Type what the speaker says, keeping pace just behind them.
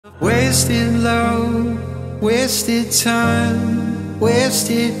Wasted love, wasted time,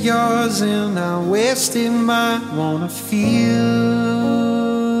 wasted yours and I wasted mine. Wanna feel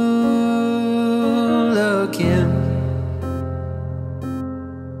again.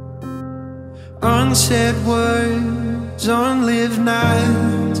 Unsaid words, unlived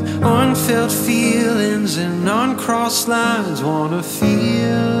nights, unfelt feelings and uncrossed lines. Wanna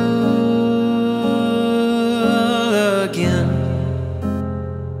feel again.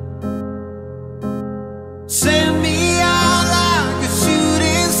 Send me out like a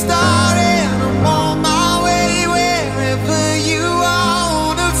shooting star and I'm on my way wherever you are.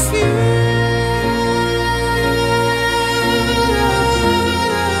 Wanna feel.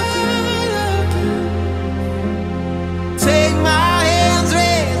 Take my hands,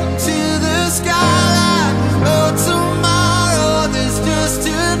 raise them to the sky like there's no tomorrow, there's just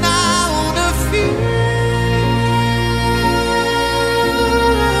tonight. Wanna feel.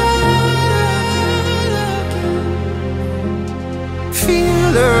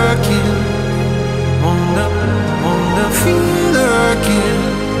 Feel again, wanna feel again,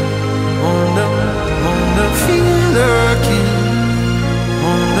 wanna feel again,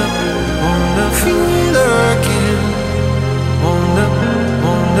 wanna feel again, wanna feel again,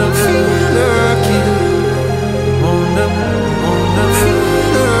 wanna feel again, wanna feel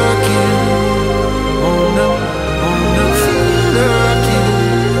again,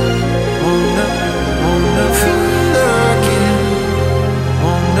 wanna feel again.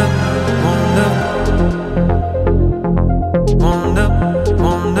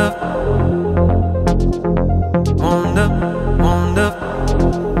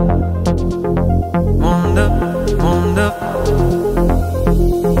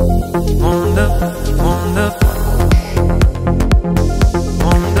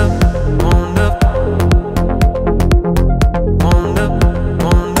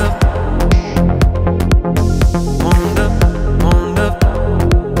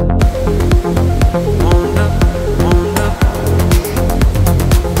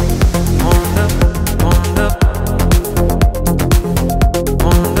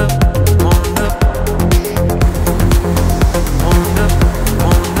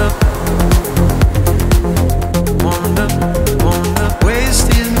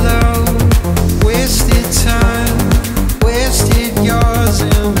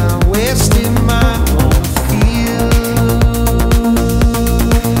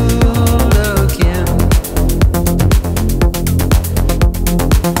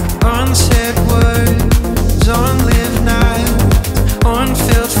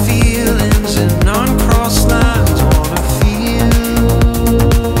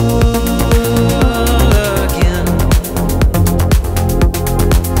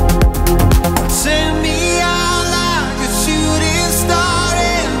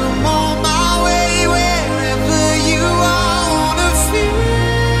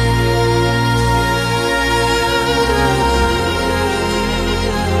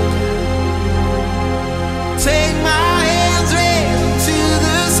 Take my hands, raise them to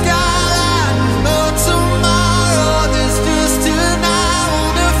the sky.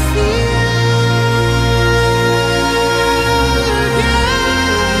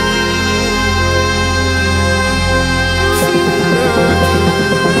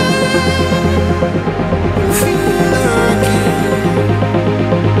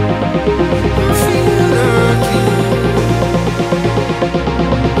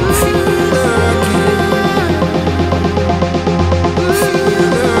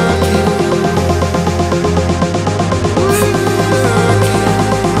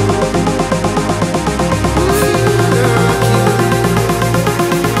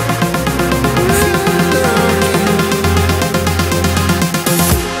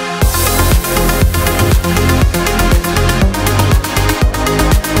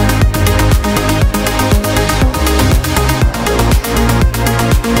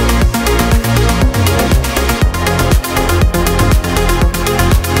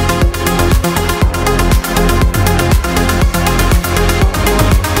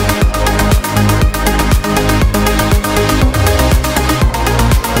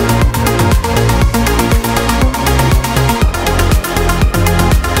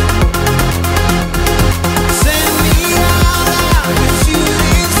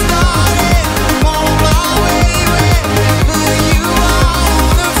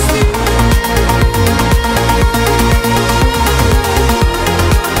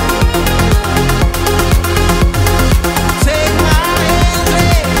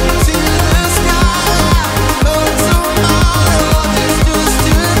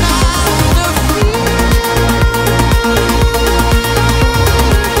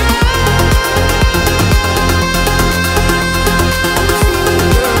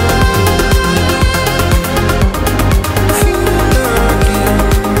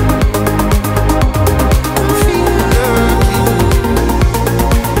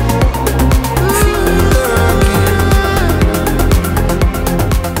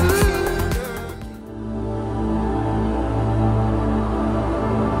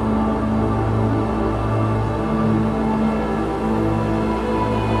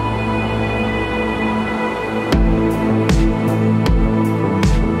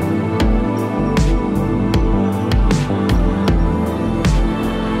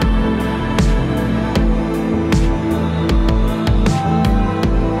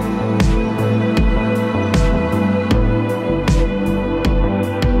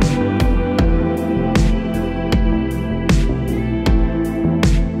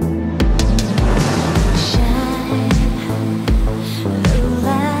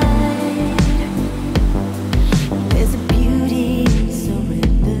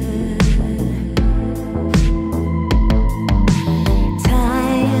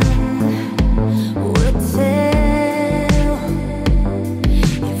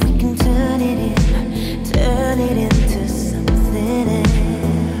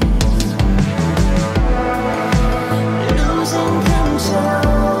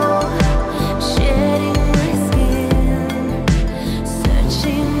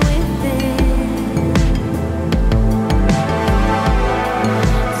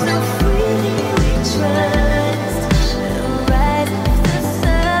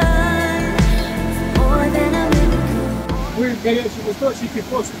 источники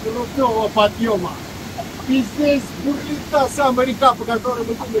после грудного подъема. И здесь бурлит та самая река, по которой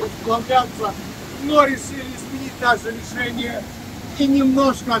мы думали сплавляться, но решили сменить наше решение и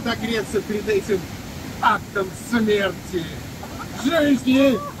немножко отогреться перед этим актом смерти.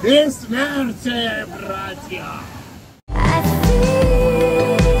 Жизни и смерти, братья!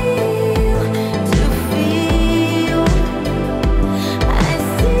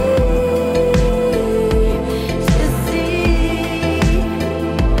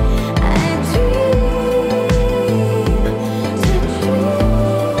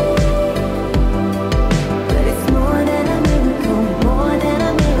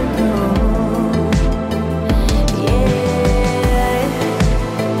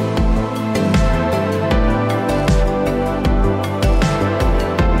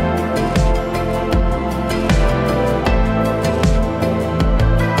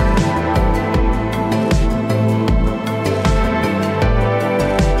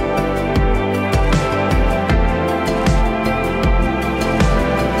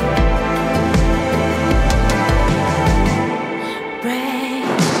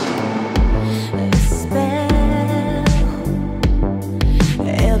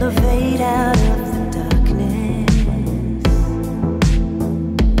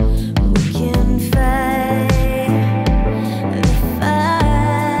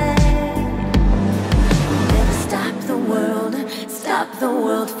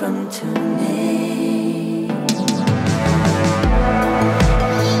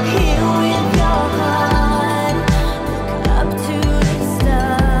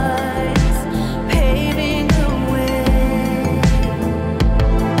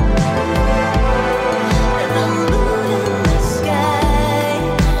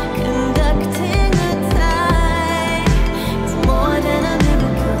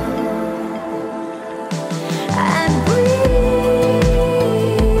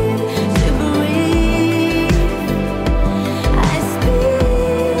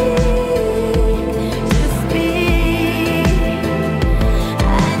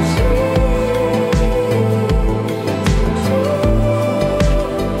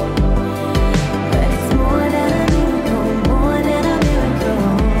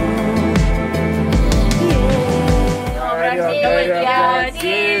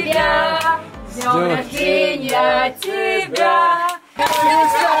 Днем рождения тебя!